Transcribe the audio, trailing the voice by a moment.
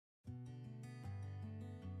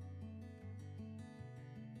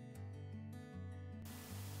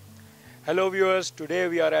Hello viewers, today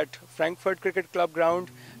we are at Frankfurt Cricket Club ground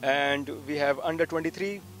and we have under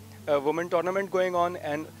 23 women tournament going on,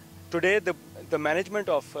 and today the management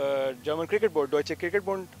of German Cricket Board, Deutsche Cricket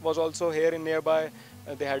Bund, was also here in nearby.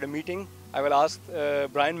 They had a meeting. I will ask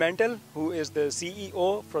Brian Mantle, who is the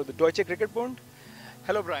CEO for the Deutsche Cricket Bund.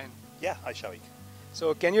 Hello Brian. Yeah, hi Sharik.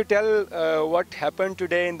 So can you tell what happened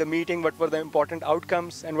today in the meeting, what were the important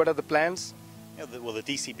outcomes and what are the plans? Yeah, well, the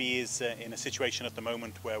DCB is in a situation at the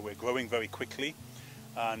moment where we're growing very quickly,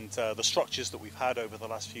 and the structures that we've had over the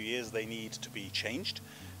last few years, they need to be changed,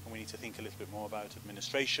 and we need to think a little bit more about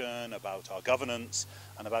administration, about our governance,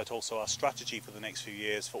 and about also our strategy for the next few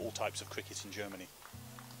years for all types of cricket in Germany.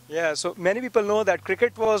 Yeah, so many people know that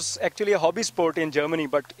cricket was actually a hobby sport in Germany,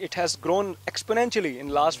 but it has grown exponentially in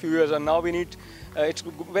the last few years, and now we need it's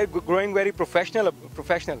growing very professional.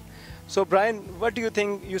 So Brian, what do you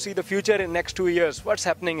think you see the future in next 2 years? What's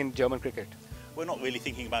happening in German cricket? We're not really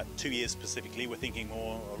thinking about 2 years specifically, we're thinking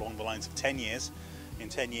more along the lines of 10 years. In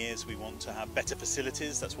 10 years we want to have better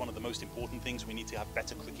facilities. That's one of the most important things. We need to have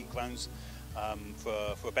better cricket grounds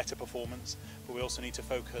for a better performance, but we also need to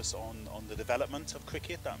focus on the development of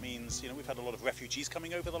cricket. That means, we've had a lot of refugees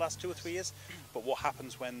coming over the last 2 or 3 years, but what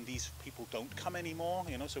happens when these people don't come anymore?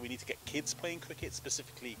 So we need to get kids playing cricket,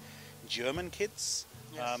 specifically German kids.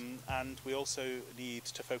 Yes. And we also need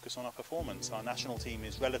to focus on our performance. Our national team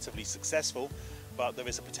is relatively successful, but there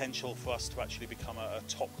is a potential for us to actually become a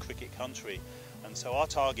top cricket country. And so our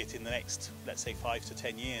target in the next, let's say, 5 to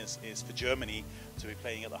 10 years is for Germany to be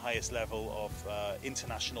playing at the highest level of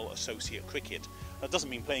international associate cricket. That doesn't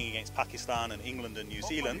mean playing against Pakistan and England and New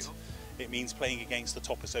Zealand. It means playing against the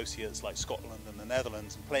top associates like Scotland and the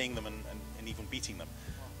Netherlands, and playing them and even beating them.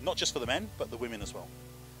 Not just for the men, but the women as well.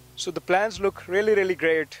 So the plans look really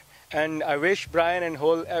great, and I wish Brian and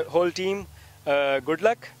whole team good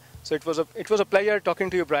luck. So it was a pleasure talking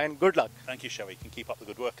to you, Brian. Good luck. Thank you, Sharik, and keep up the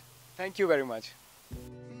good work. Thank you very much.